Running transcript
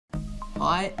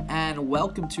Hi and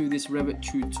welcome to this Revit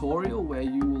tutorial where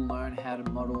you will learn how to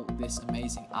model this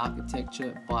amazing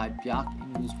architecture by Bjarke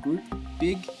Ingels Group,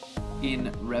 big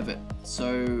in Revit.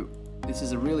 So this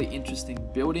is a really interesting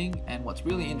building, and what's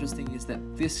really interesting is that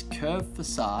this curved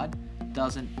facade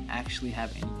doesn't actually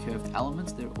have any curved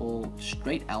elements. They're all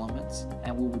straight elements,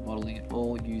 and we'll be modeling it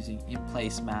all using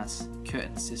in-place mass,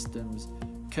 curtain systems,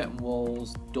 curtain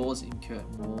walls, doors in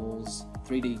curtain walls,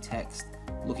 3D text,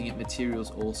 looking at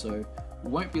materials also. We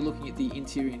won't be looking at the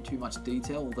interior in too much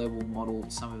detail, although we'll model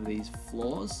some of these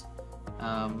floors,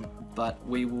 but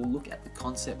we will look at the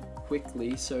concept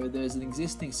quickly. So there's an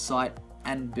existing site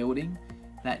and building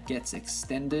that gets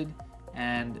extended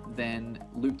and then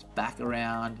looped back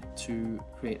around to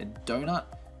create a donut,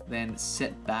 then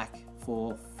set back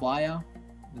for fire.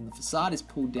 Then the facade is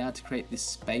pulled down to create this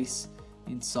space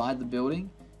inside the building,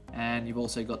 and you've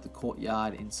also got the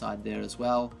courtyard inside there as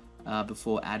well,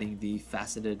 before adding the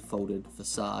faceted folded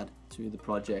facade to the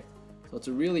project. So it's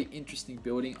a really interesting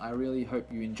building. I really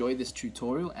hope you enjoy this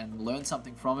tutorial and learn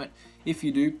something from it. If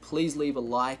you do, please leave a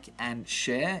like and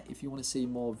share. If you want to see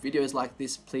more videos like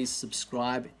this, please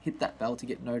subscribe, hit that bell to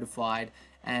get notified,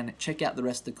 and check out the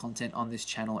rest of the content on this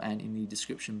channel and in the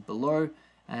description below.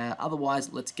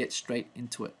 Otherwise, let's get straight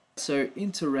into it. So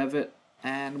into Revit,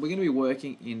 and we're going to be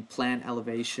working in plan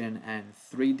elevation and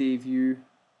 3D view,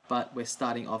 but we're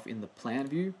starting off in the plan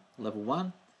view, level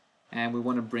 1. And we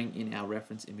want to bring in our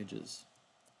reference images.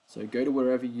 So go to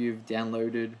wherever you've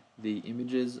downloaded the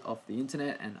images off the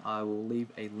internet, and I will leave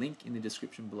a link in the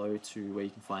description below to where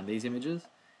you can find these images.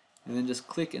 And then just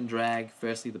click and drag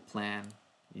firstly the plan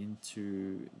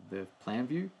into the plan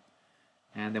view,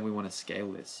 and then we want to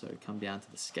scale this. So come down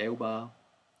to the scale bar,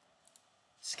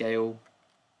 scale,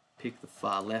 pick the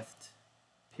far left,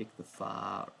 pick the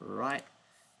far right,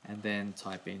 and then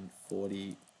type in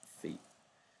 40 feet.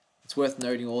 It's worth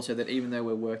noting also that even though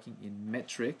we're working in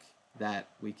metric, that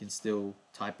we can still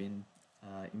type in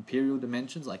imperial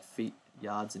dimensions like feet,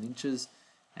 yards, and inches,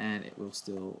 and it will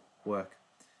still work.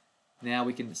 Now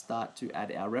we can start to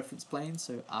add our reference plane.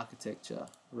 So architecture,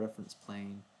 reference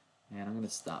plane, and I'm going to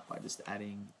start by just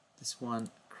adding this one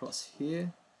across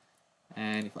here.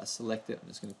 And if I select it, I'm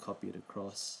just going to copy it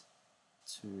across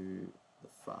to the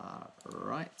far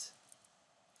right.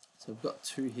 So we've got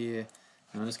two here.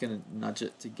 And I'm just going to nudge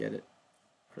it to get it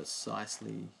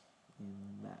precisely in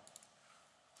that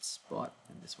spot,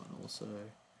 and this one also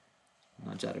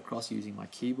nudge that across using my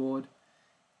keyboard.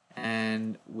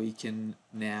 And we can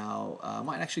now, I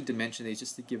might actually dimension these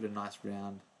just to give it a nice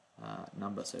round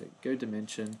number. So go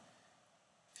dimension,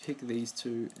 pick these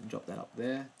two and drop that up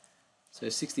there. So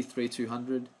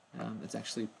 63,200, it's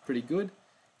actually pretty good.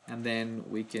 And then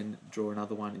we can draw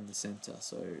another one in the center.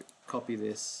 So copy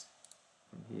this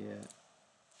from here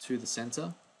to the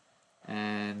center,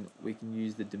 and we can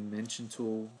use the dimension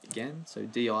tool again, so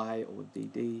DI or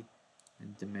DD,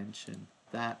 and dimension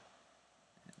that,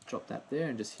 and drop that there,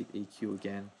 and just hit EQ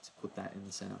again to put that in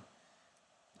the center.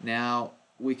 Now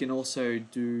we can also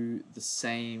do the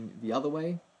same the other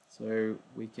way. So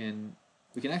we can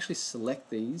actually select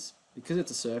these, because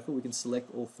it's a circle. We can select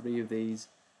all three of these,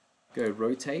 go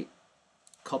rotate,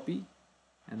 copy,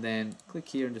 and then click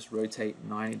here and just rotate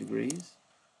 90 degrees.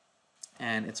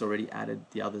 And it's already added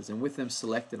the others, and with them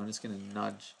selected, I'm just going to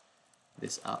nudge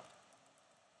this up.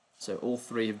 So all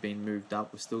three have been moved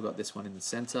up. We've still got this one in the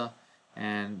center,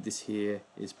 and this here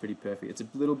is pretty perfect. It's a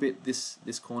little bit, this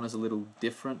corner is a little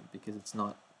different because it's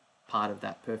not part of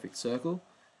that perfect circle,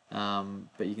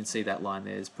 but you can see that line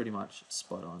there is pretty much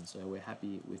spot on, so we're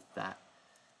happy with that.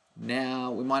 Now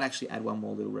we might actually add one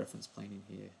more little reference plane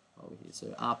in here over here.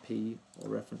 So RP or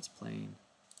reference plane,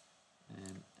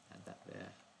 and add that there.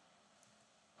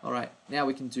 Alright, now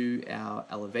we can do our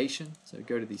elevation. So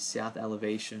go to the south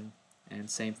elevation, and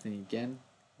same thing again.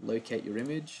 Locate your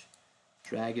image,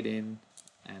 drag it in,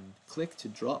 and click to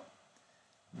drop.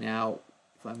 Now,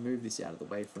 if I move this out of the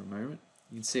way for a moment,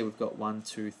 you can see we've got 1,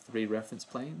 2, 3 reference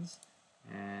planes,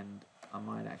 and I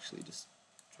might actually just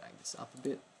drag this up a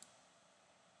bit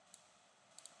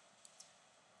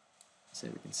so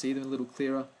we can see them a little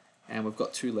clearer. And we've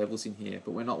got 2 levels in here,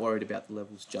 but we're not worried about the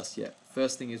levels just yet.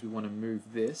 First thing is we want to move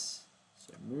this.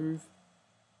 So move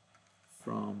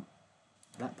from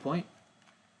that point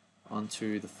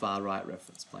onto the far right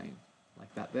reference plane,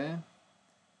 like that there.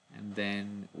 And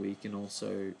then we can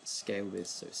also scale this.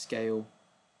 So scale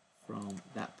from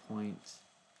that point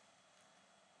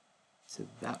to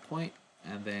that point,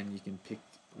 and then you can pick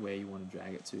where you want to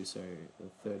drag it to. So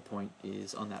the third point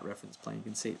is on that reference plane. You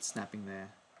can see it snapping there,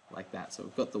 like that. So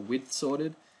we've got the width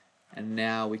sorted, and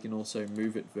now we can also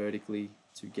move it vertically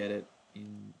to get it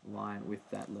in line with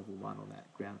that level 1 or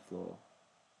that ground floor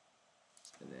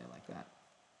there like that.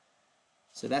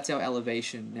 So that's our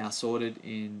elevation now sorted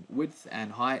in width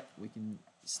and height. We can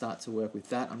start to work with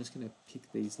that. I'm just going to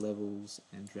pick these levels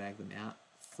and drag them out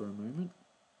for a moment.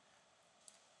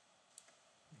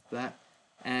 Like that.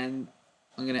 And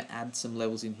I'm going to add some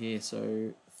levels in here.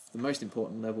 So the most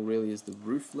important level really is the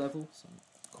roof level. So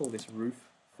I'll call this roof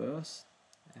first.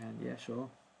 And yeah, sure.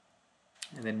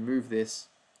 And then move this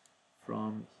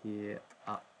from here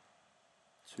up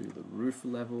to the roof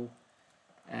level.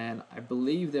 And I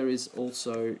believe there is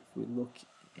also, if we look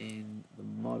in the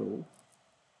model,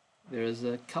 there is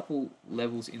a couple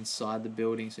levels inside the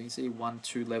building. So you can see 1,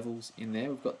 2 levels in there.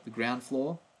 We've got the ground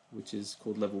floor, which is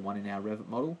called level 1 in our Revit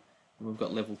model. And we've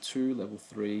got level 2, level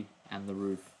 3, and the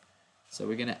roof. So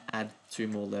we're going to add 2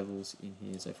 more levels in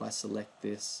here. So if I select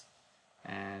this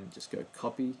and just go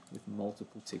copy with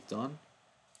multiple ticked on,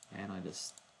 and I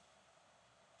just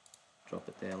drop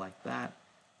it there like that.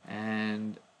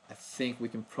 And I think we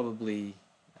can probably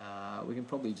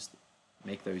just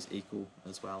make those equal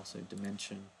as well. So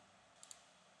dimension,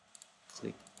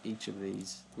 click each of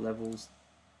these levels,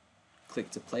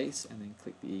 click to place, and then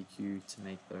click the EQ to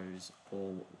make those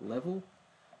all level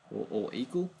or all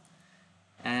equal.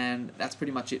 And that's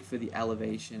pretty much it for the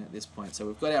elevation at this point. So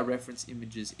we've got our reference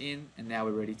images in, and now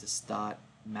we're ready to start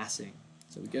massing.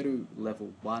 So we go to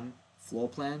level 1 floor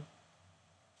plan,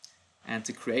 and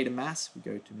to create a mass we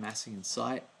go to massing and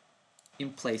site,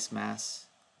 in place mass.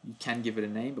 You can give it a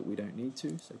name, but we don't need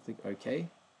to, so click OK.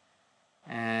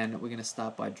 And we're going to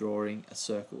start by drawing a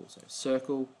circle. So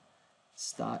circle,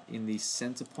 start in the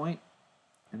center point,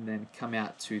 and then come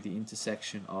out to the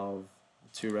intersection of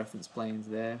the 2 reference planes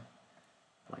there,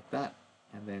 like that.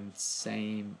 And then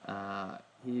same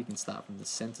here, you can start from the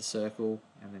center circle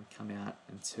and then come out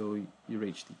until you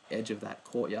reach the edge of that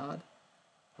courtyard,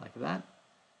 like that.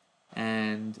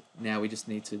 And now we just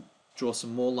need to draw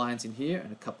some more lines in here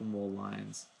and a couple more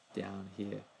lines down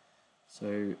here.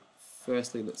 So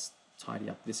firstly, let's tidy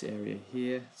up this area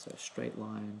here. So straight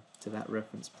line to that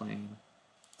reference plane,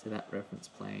 to that reference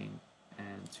plane,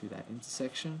 and to that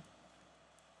intersection.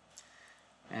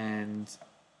 And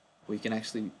we can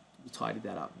actually tidy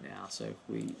that up now. So if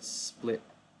we split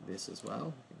this as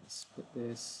well, we can split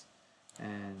this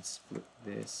and split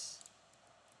this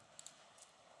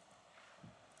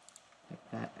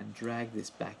like that, and drag this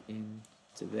back in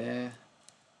to there.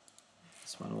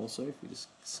 This one also, if we just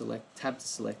select, tab to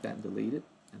select that and delete it,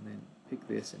 and then pick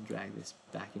this and drag this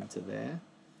back into there.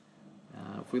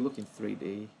 If we look in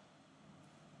 3D, it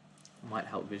might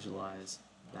help visualize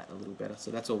that a little better. So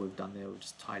that's all we've done there, we've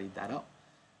just tidied that up.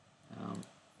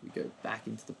 We go back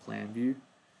into the plan view.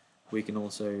 We can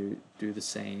also do the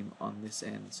same on this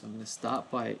end. So I'm going to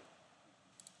start by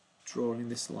drawing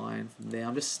this line from there.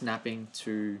 I'm just snapping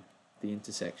to the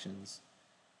intersections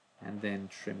and then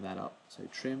trim that up. So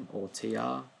trim or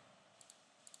TR,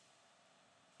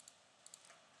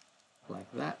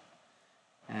 like that.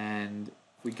 And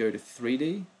if we go to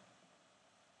 3D,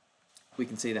 we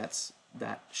can see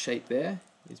that shape there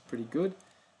is pretty good.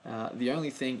 The only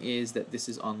thing is that this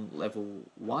is on level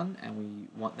 1 and we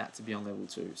want that to be on level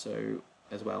 2 so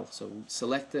as well. So we'll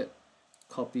select it,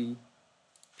 copy,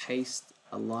 paste,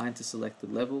 align to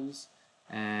selected levels,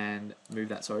 and move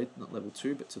that, sorry, not level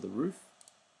 2 but to the roof.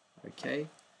 Okay,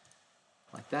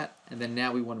 like that. And then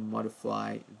now we want to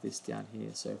modify this down here.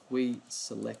 So if we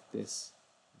select this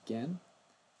again,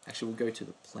 actually we'll go to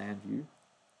the plan view.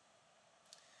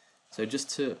 So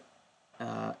just to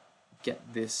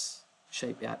get this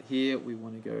shape out here, we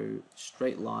want to go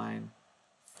straight line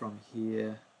from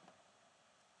here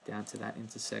down to that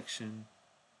intersection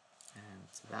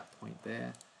and to that point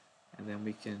there, and then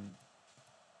we can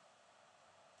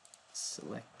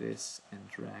select this and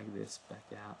drag this back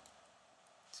out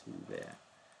to there.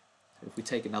 So if we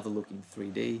take another look in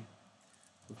 3D,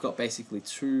 we've got basically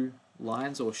 2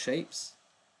 lines or shapes.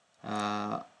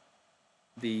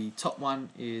 The top one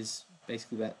is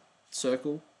basically that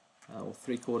circle, or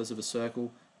 3/4 of a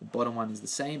circle. The bottom one is the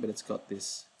same, but it's got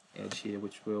this edge here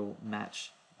which will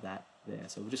match that there.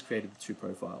 So we've just created the 2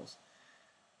 profiles.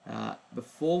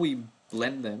 Before we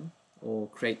blend them or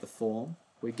create the form,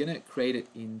 we're going to create it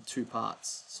in 2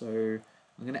 parts. So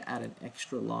I'm going to add an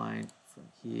extra line from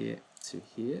here to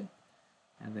here,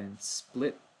 and then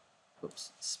split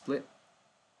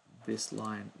this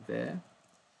line there.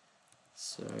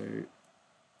 So,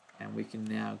 and we can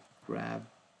now grab,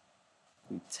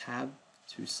 we tab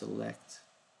to select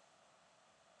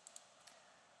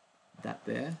that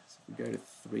there. So if we go to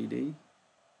 3D,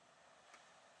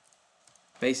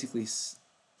 basically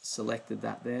selected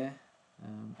that there,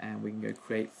 and we can go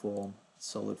create form,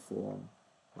 solid form,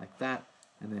 like that,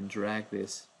 and then drag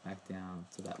this back down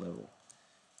to that level.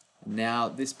 Now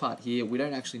this part here, we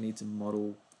don't actually need to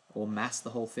model or mask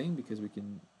the whole thing because we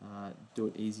can do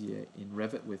it easier in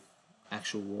Revit with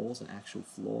actual walls and actual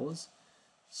floors.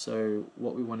 So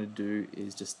what we want to do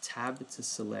is just tab to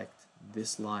select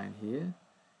this line here,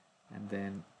 and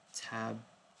then tab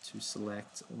to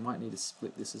select, we might need to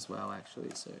split this as well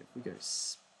actually. So if we go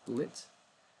split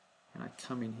and I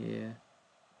come in here,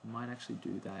 I might actually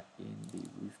do that in the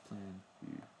roof plan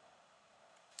view.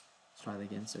 Let's try that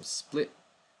again. So split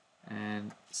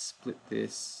and split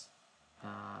this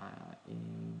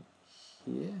in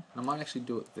here. And I might actually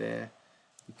do it there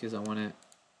because I want to,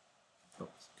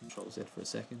 Control Z for a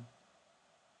second.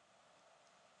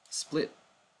 Split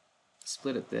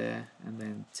it there, and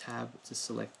then tab to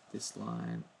select this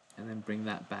line, and then bring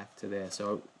that back to there.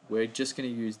 So we're just going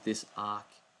to use this arc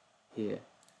here.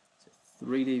 So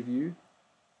 3D view.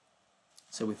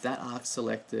 So with that arc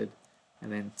selected,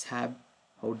 and then tab,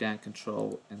 hold down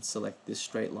Control, and select this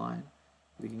straight line,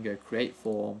 we can go create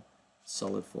form,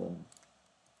 solid form.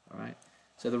 Alright,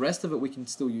 so the rest of it we can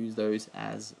still use those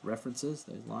as references,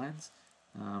 those lines.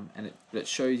 And it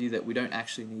shows you that we don't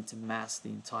actually need to mask the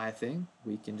entire thing.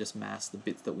 We can just mask the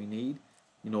bits that we need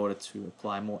in order to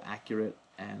apply more accurate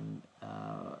and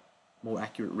more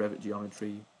accurate Revit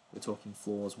geometry. We're talking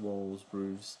floors, walls,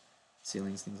 roofs,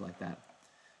 ceilings, things like that.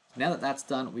 Now that that's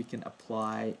done, we can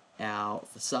apply our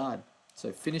facade.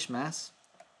 So finish mask,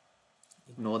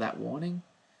 ignore that warning,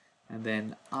 and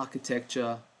then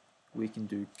architecture, we can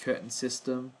do curtain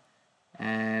system,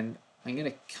 and I'm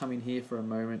going to come in here for a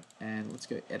moment and let's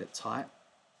go edit type,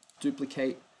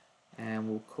 duplicate, and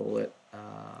we'll call it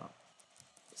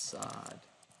facade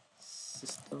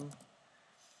system.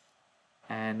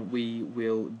 And we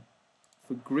will,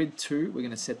 for grid 2, we're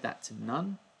going to set that to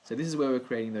none. So this is where we're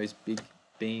creating those big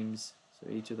beams.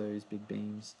 So each of those big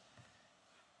beams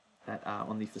that are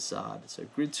on the facade. So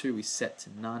grid 2 we set to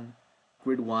none.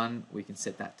 Grid 1 we can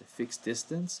set that to fixed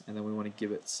distance, and then we want to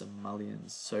give it some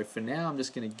mullions. So for now I'm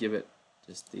just going to give it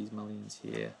just these mullions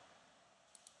here.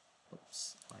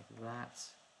 Oops, like that.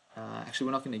 Actually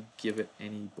we're not going to give it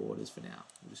any borders for now.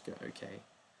 We'll just go OK.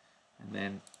 And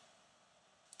then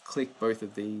click both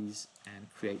of these and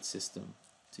create system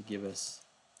to give us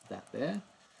that there.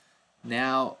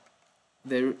 Now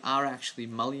there are actually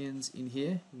mullions in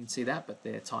here, you can see that, but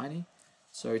they're tiny.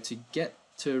 So to get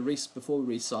to before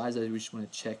we resize those, we just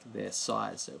want to check their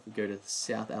size. So if we go to the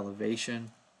south elevation,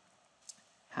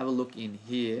 have a look in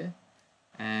here,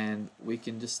 and we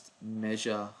can just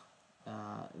measure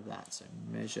that. So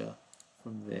measure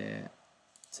from there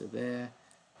to there,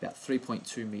 about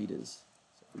 3.2 meters.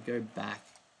 So if we go back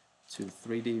to the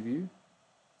 3D view,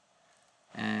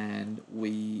 and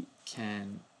we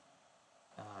can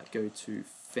go to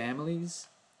families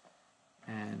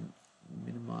and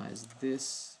minimize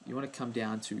this. You want to come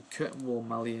down to curtain wall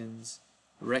mullions,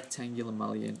 rectangular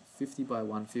mullion, 50 by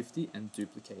 150, and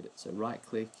duplicate it. So right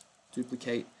click,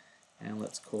 duplicate, and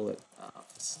let's call it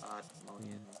facade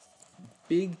mullion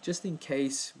big, just in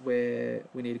case where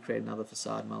we need to create another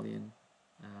facade mullion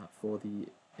for the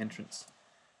entrance.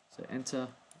 So enter,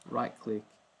 right click,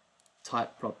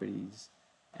 type properties,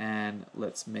 and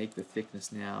let's make the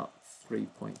thickness now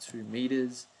 3.2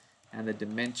 meters, and the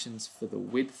dimensions for the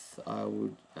width I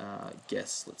would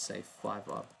guess, let's say 5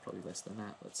 up, probably less than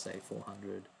that, let's say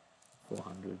 400.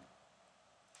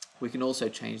 We can also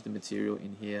change the material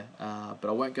in here, but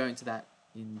I won't go into that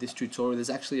in this tutorial. There's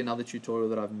actually another tutorial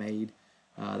that I've made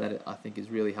that I think is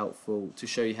really helpful to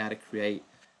show you how to create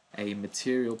a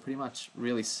material pretty much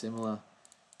really similar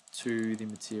to the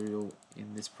material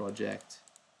in this project,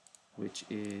 which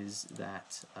is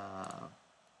that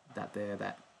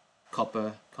that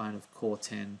copper kind of core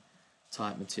 10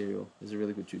 type material. There's a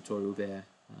really good tutorial there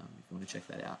if you want to check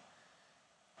that out.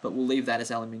 But we'll leave that as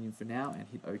aluminium for now and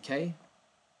hit OK.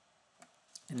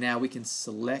 And now we can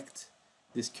select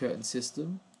this curtain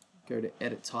system, go to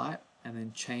edit type, and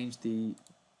then change the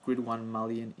grid 1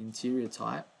 mullion interior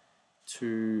type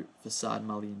to facade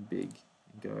mullion big,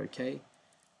 and go OK.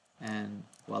 And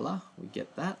voila, we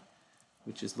get that,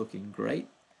 which is looking great.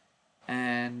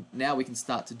 And now we can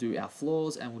start to do our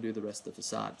floors, and we'll do the rest of the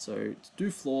facade. So to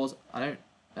do floors, I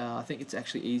think it's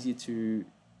actually easier to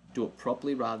do it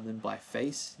properly rather than by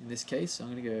face in this case. So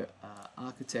I'm going to go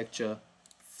architecture,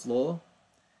 floor,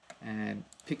 and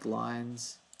pick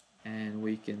lines, and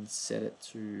we can set it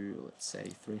to, let's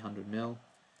say, 300 mil,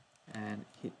 and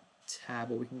hit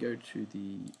tab, or we can go to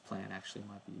the plan, actually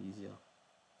might be easier,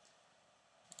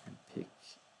 and pick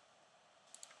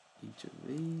each of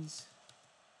these.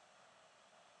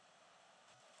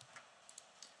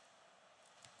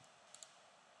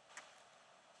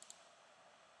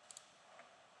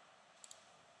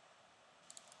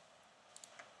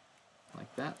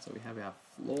 like that. So we have our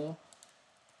floor.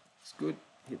 It's good.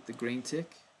 Hit the green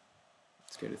tick.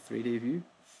 Let's go to 3D view.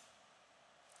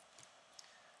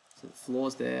 So the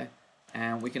floor's there,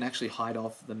 and we can actually hide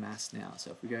off the mass now.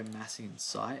 So if we go massing in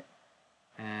site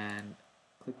and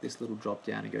click this little drop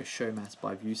down and go show mass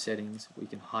by view settings, we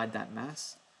can hide that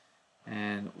mass,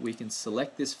 and we can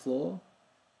select this floor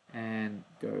and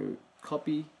go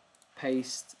copy,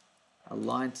 paste,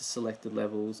 align to selected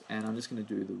levels, and I'm just going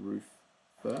to do the roof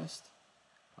first,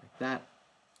 like that.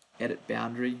 Edit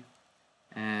boundary,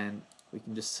 and we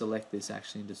can just select this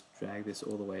actually and just drag this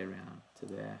all the way around to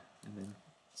there, and then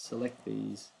select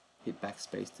these, hit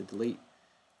backspace to delete,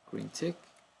 green tick,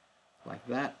 like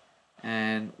that.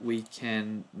 And we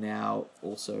can now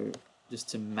also, just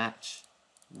to match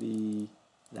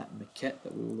that maquette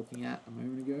that we were looking at a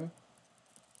moment ago,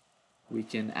 we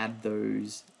can add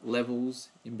those levels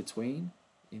in between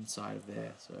inside of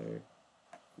there. So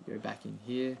we go back in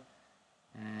here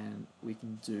and we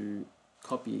can do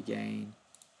copy again,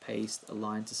 paste,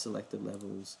 align to selected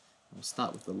levels, and we'll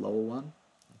start with the lower one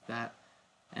like that.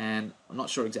 And I'm not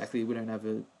sure exactly, we don't have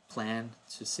a plan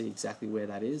to see exactly where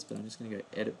that is, but I'm just going to go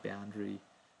edit boundary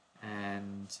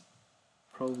and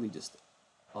probably just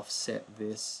offset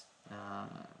this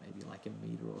maybe like 1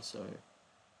 meter or so.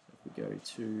 So if we go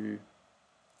to,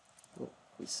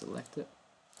 we select it,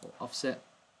 or offset,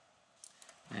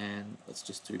 and let's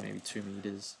just do maybe 2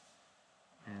 meters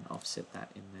and offset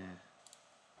that in there.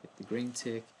 Hit the green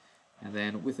tick, and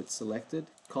then with it selected,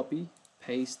 copy,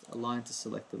 paste, align to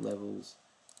selected levels,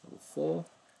 level 4,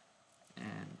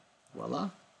 and voila.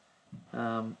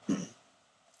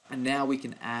 And now we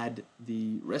can add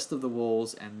the rest of the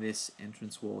walls and this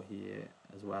entrance wall here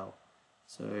as well.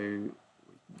 So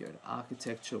we can go to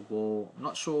architecture wall. I'm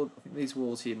not sure, I think these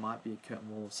walls here might be a curtain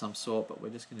wall of some sort, but we're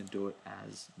just going to do it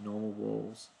as normal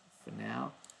walls for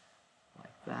now,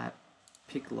 like that.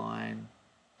 Pick line,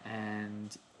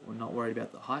 and we're not worried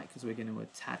about the height because we're going to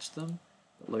attach them.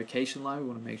 The location line, we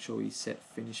want to make sure we set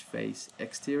finish face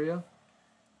exterior,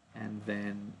 and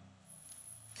then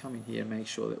come in here and make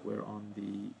sure that we're on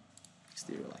the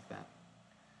exterior like that.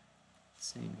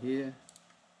 Same here.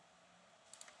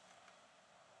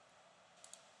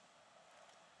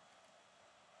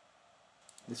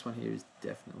 This one here is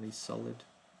definitely solid,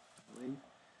 I believe.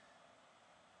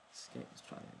 Escape, let's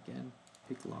try that again.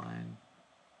 Pick line,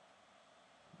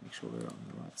 make sure we're on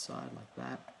the right side like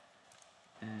that,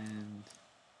 and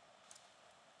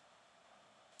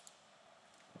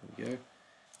there we go.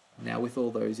 Now with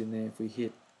all those in there, if we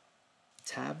hit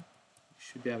tab, we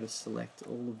should be able to select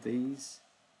all of these.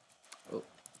 Oh,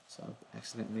 so I've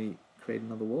accidentally created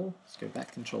another wall. Let's go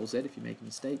back, Control Z if you make a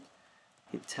mistake.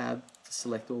 Hit tab to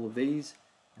select all of these,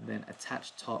 and then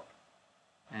attach top,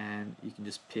 and you can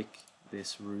just pick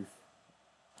this roof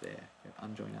there. Go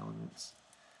unjoin elements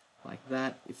like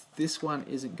that. If this one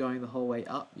isn't going the whole way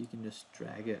up, you can just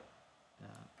drag it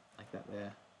like that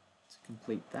there to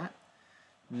complete that.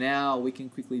 Now we can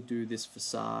quickly do this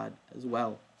facade as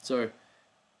well. So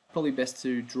probably best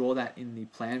to draw that in the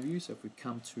plan view. So if we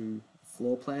come to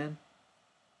floor plan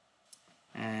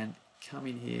and come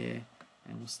in here,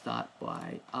 and we'll start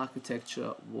by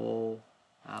architecture wall.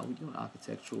 We do an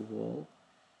architectural wall,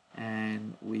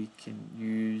 and we can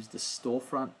use the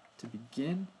storefront to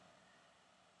begin,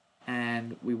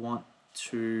 and we want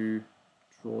to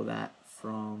draw that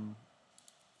from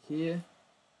here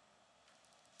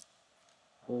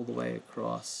all the way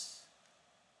across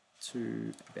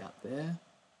to about there,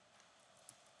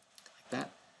 like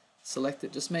that. Select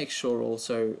it. Just make sure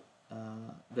also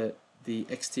that the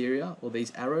exterior, or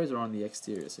these arrows, are on the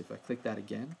exterior. So if I click that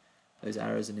again, those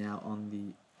arrows are now on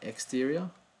the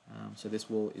exterior. So this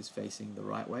wall is facing the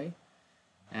right way,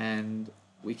 and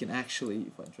we can actually,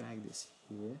 if I drag this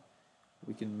here,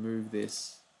 we can move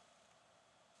this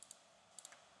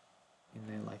in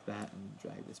there like that and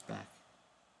drag this back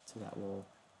to that wall.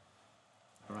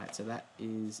 Alright, so that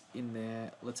is in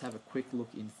there. Let's have a quick look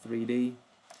in 3D.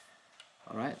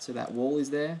 Alright, so that wall is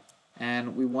there,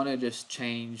 and we want to just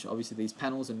change obviously these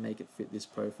panels and make it fit this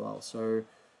profile. So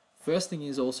first thing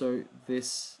is also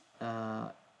this,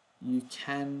 you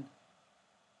can,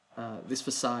 this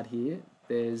facade here,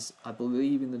 there's, I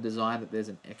believe in the design that there's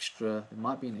an extra, there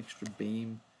might be an extra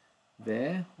beam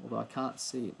there, although I can't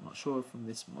see it. I'm not sure from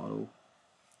this model,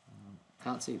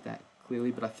 can't see it that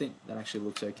clearly, but I think that actually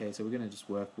looks okay, so we're going to just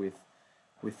work with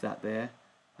that there.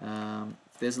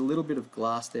 If there's a little bit of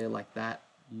glass there like that,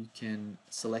 you can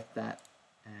select that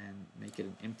and make it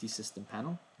an empty system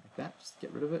panel like that, just to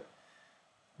get rid of it.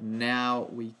 Now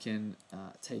we can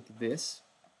take this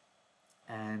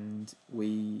and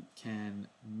we can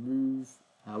move,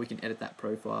 we can edit that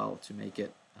profile to make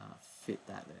it fit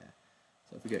that there.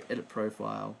 So if we go edit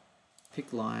profile,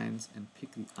 pick lines and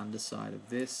pick the underside of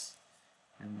this,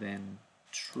 and then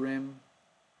trim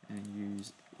and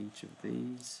use each of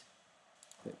these.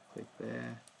 Click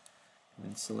there, and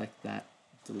then select that,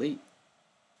 delete,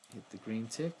 hit the green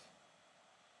tick,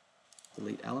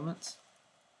 delete elements,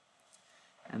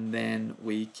 and then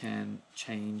we can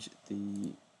change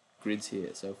the grids here.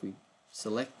 So if we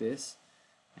select this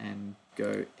and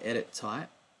go edit type,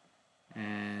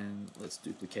 and let's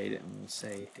duplicate it and we'll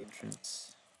say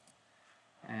entrance,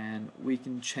 and we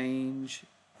can change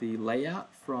the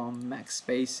layout from max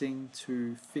spacing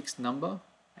to fixed number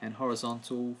and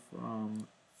horizontal from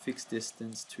fixed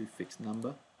distance to fixed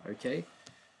number. Okay,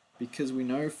 because we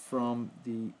know from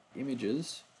the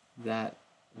images that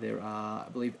there are, I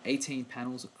believe, 18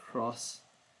 panels across,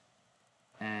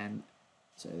 and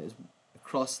so there's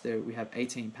across there we have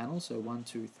 18 panels, so 1,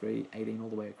 2, 3, 18 all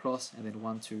the way across, and then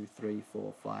 1, 2, 3,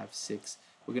 4, 5, 6.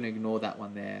 We're going to ignore that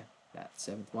one there, that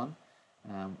 7th one,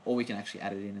 or we can actually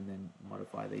add it in and then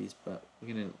modify these, but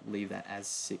we're going to leave that as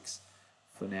 6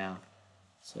 for now.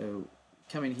 So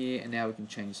come in here and now we can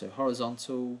change, so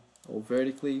horizontal or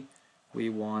vertically we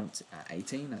want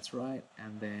 18, that's right,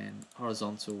 and then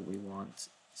horizontal we want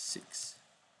 6.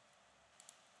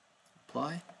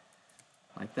 Apply,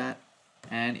 like that.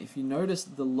 And if you notice,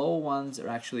 the lower ones are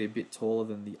actually a bit taller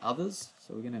than the others,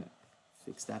 so we're going to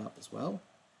fix that up as well,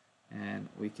 and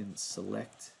we can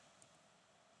select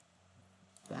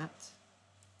that.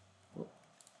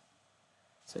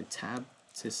 So tab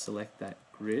to select that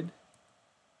grid,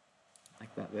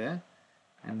 like that there,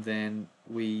 and then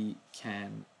we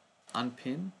can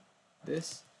unpin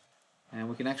this, and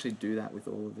we can actually do that with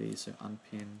all of these. So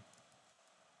unpin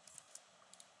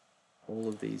all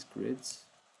of these grids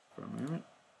for a moment,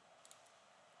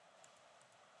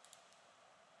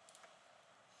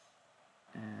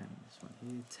 and this one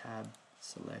here, tab,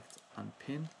 select,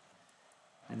 unpin,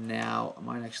 and now I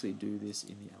might actually do this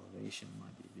in the elevation,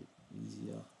 might be a bit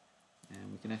easier, and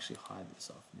we can actually hide this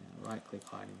off now. Right click,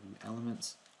 hide in view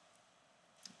elements,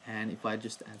 and if I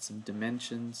just add some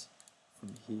dimensions from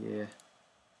here,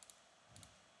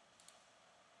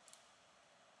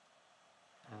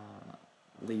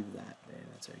 leave that there,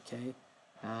 that's okay.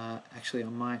 Actually I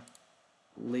might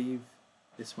leave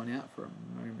this one out for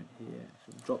a moment here,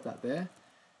 so drop that there,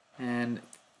 and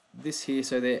this here,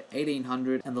 so they're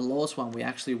 1800, and the lowest one we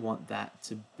actually want that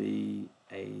to be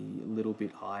a little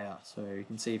bit higher. So you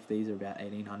can see if these are about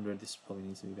 1800, this probably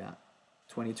needs to be about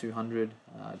 2200,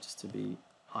 just to be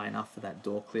high enough for that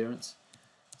door clearance.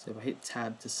 So if I hit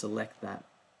tab to select that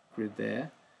grid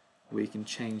there, we can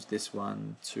change this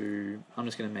one to, I'm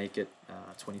just going to make it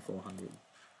 2400,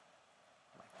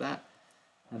 like that,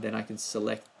 and then I can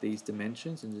select these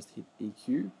dimensions and just hit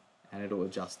EQ and it'll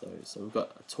adjust those. So we've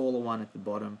got a taller one at the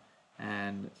bottom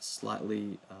and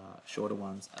slightly shorter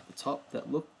ones at the top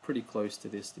that look pretty close to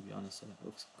this, to be honest, so that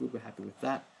looks good, we're happy with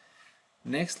that.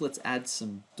 Next, let's add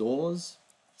some doors.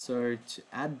 So to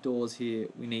add doors here,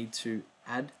 we need to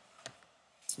add,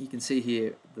 you can see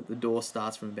here that the door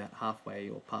starts from about halfway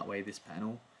or partway this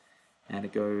panel, and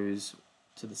it goes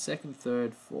to the second,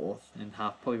 third, fourth, and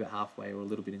probably about halfway or a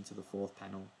little bit into the fourth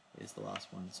panel is the last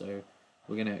one. So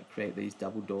we're going to create these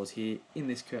double doors here in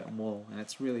this curtain wall, and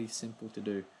it's really simple to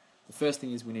do. The first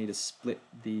thing is we need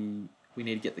to we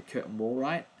need to get the curtain wall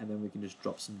right, and then we can just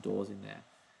drop some doors in there.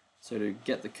 So to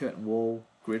get the curtain wall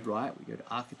grid right, we go to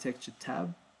Architecture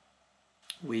tab,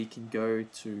 we can go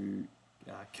to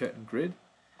Curtain Grid,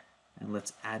 and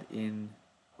let's add in,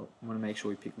 I want to make sure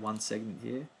we pick one segment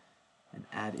here, and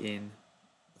add in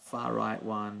the far right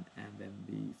one and then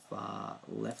the far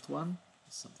left one,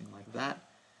 something like that.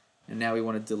 And now we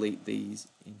want to delete these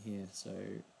in here, so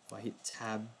if I hit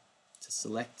tab to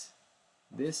select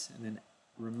this and then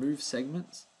remove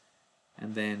segments,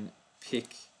 and then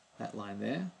pick that line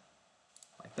there,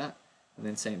 like that, and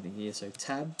then same thing here, so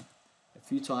tab a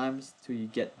few times till you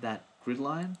get that grid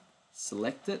line,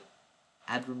 select it,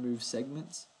 add remove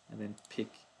segments, and then pick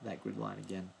that grid line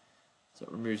again. So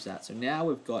it removes that. So now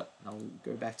we've got, I'll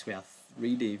go back to our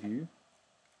 3D view.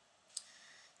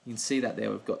 You can see that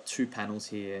there we've got two panels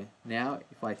here. Now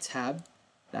if I tab,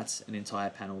 that's an entire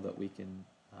panel that we can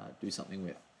do something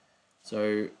with.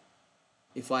 So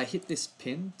if I hit this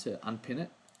pin to unpin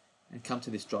it and come to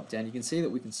this drop down, you can see that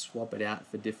we can swap it out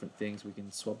for different things. We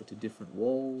can swap it to different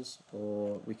walls,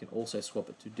 or we can also swap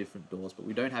it to different doors, but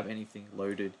we don't have anything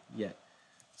loaded yet.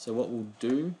 So what we'll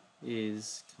do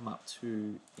is come up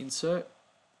to Insert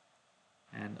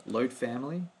and Load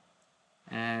Family,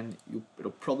 and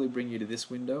it'll probably bring you to this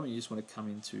window, and you just want to come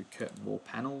into Curtain Wall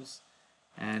Panels,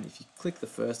 and if you click the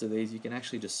first of these, you can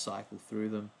actually just cycle through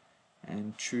them,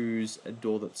 and choose a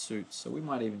door that suits. So we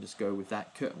might even just go with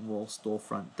that curtain wall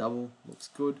storefront double. Looks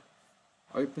good.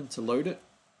 Open to load it.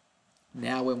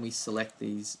 Now when we select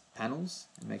these panels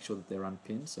and make sure that they're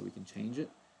unpinned so we can change it,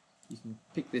 you can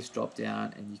pick this drop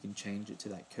down and you can change it to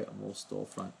that curtain wall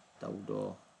storefront double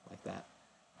door like that.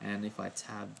 And if I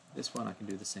tab this one, I can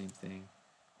do the same thing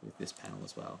with this panel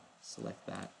as well. Select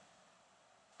that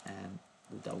and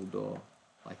the double door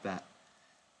like that.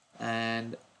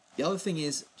 And the other thing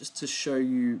is just to show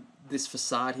you this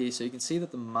facade here, so you can see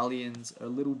that the mullions are a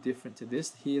little different to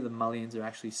this. Here the mullions are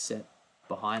actually set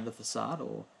behind the facade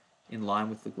or in line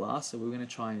with the glass, so we're going to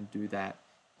try and do that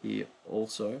here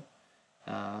also,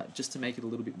 just to make it a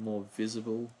little bit more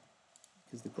visible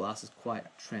because the glass is quite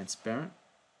transparent.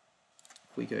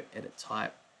 If we go edit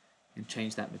type and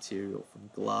change that material from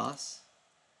glass,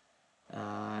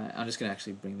 I'm just going to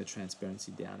actually bring the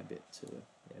transparency down a bit to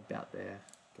about there.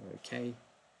 Go OK.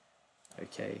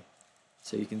 OK.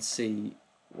 So you can see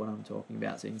what I'm talking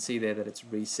about. So you can see there that it's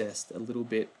recessed a little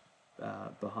bit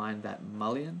behind that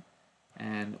mullion,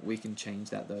 and we can change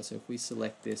that though. So if we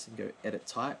select this and go edit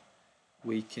type,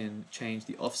 we can change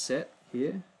the offset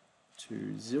here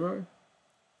to 0.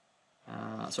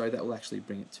 Sorry, that will actually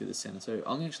bring it to the center. So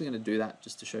I'm actually going to do that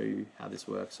just to show you how this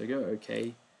works. So go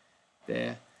OK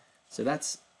there. So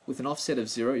that's with an offset of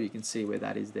 0, you can see where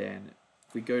that is there. And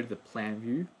if we go to the plan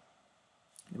view,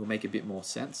 it will make a bit more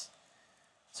sense.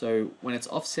 So when it's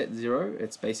offset 0,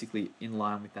 it's basically in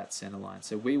line with that center line.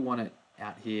 So we want it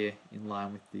out here in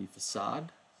line with the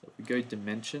facade. So if we go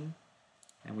dimension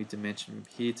and we dimension from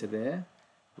here to there,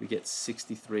 we get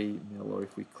 63 mil, or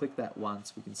if we click that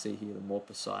once, we can see here the more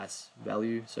precise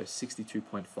value, so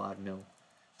 62.5 mil.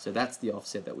 So that's the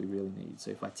offset that we really need.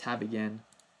 So if I tab again,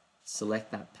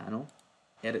 select that panel,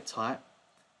 edit type,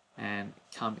 and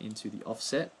come into the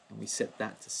offset, and we set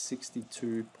that to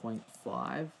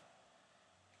 62.5,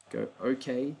 go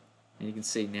OK, and you can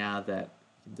see now that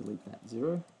you can delete that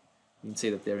 0. You can see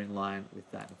that they're in line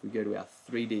with that. If we go to our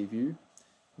 3D view,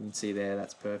 you can see there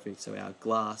that's perfect. So our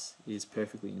glass is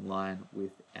perfectly in line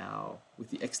with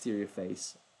the exterior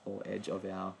face or edge of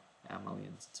our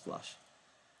mullions. It's flush.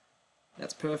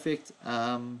 That's perfect.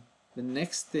 The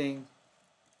next thing,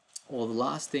 or the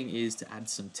last thing, is to add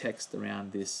some text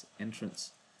around this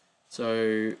entrance.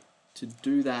 So to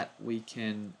do that, we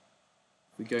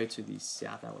go to the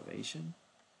south elevation,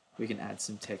 we can add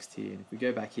some text here. And if we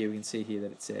go back here, we can see here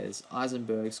that it says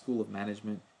Isenberg School of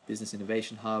Management Business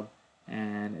Innovation Hub,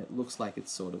 and it looks like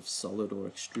it's sort of solid or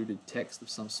extruded text of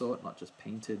some sort, not just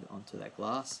painted onto that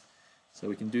glass. So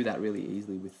we can do that really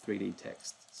easily with 3D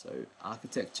text. So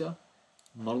architecture,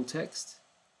 model text,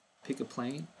 pick a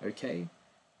plane, OK,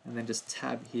 and then just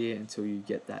tab here until you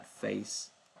get that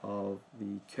face of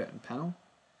the curtain panel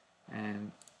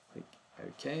and click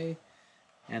OK.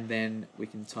 And then we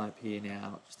can type here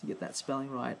now, just to get that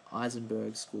spelling right,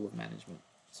 Isenberg School of Management.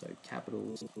 So capital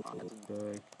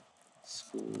Isenberg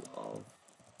School of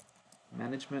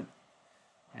Management,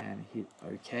 and hit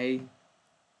OK,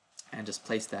 and just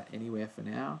place that anywhere for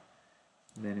now.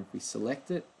 And then if we select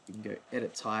it, we can go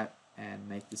edit type and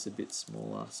make this a bit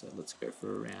smaller. So let's go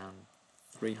for around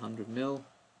 300 mil,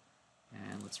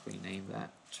 and let's rename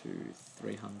that to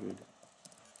 300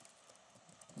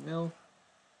 mil.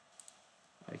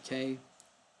 OK,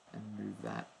 and move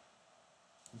that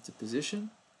into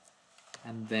position.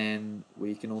 And then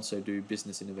we can also do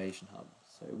Business Innovation Hub.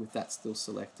 So with that still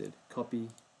selected, copy,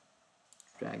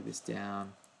 drag this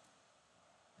down,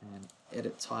 and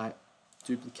edit type,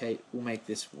 duplicate. We'll make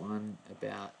this one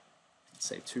about, let's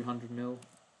say, 200 mil,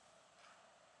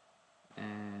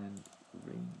 and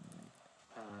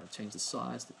change the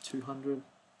size to 200,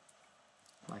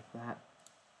 like that.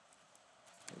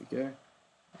 There we go.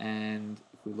 And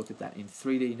if we look at that in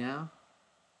 3D now,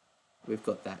 we've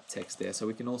got that text there. So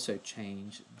we can also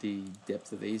change the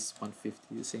depth of these.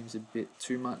 150, it seems a bit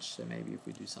too much, so maybe if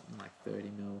we do something like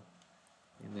 30 mil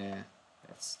in there,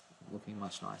 that's looking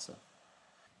much nicer.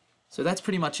 So that's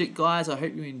pretty much it, guys. I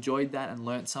hope you enjoyed that and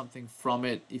learned something from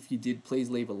it. If you did, please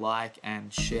leave a like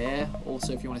and share.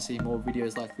 Also, if you want to see more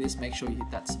videos like this, make sure you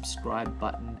hit that subscribe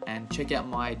button and check out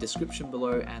my description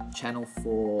below and channel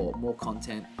for more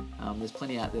content. There's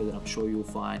plenty out there that I'm sure you'll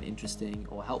find interesting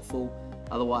or helpful.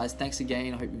 Otherwise, thanks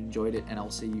again. I hope you enjoyed it, and I'll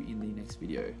see you in the next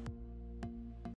video.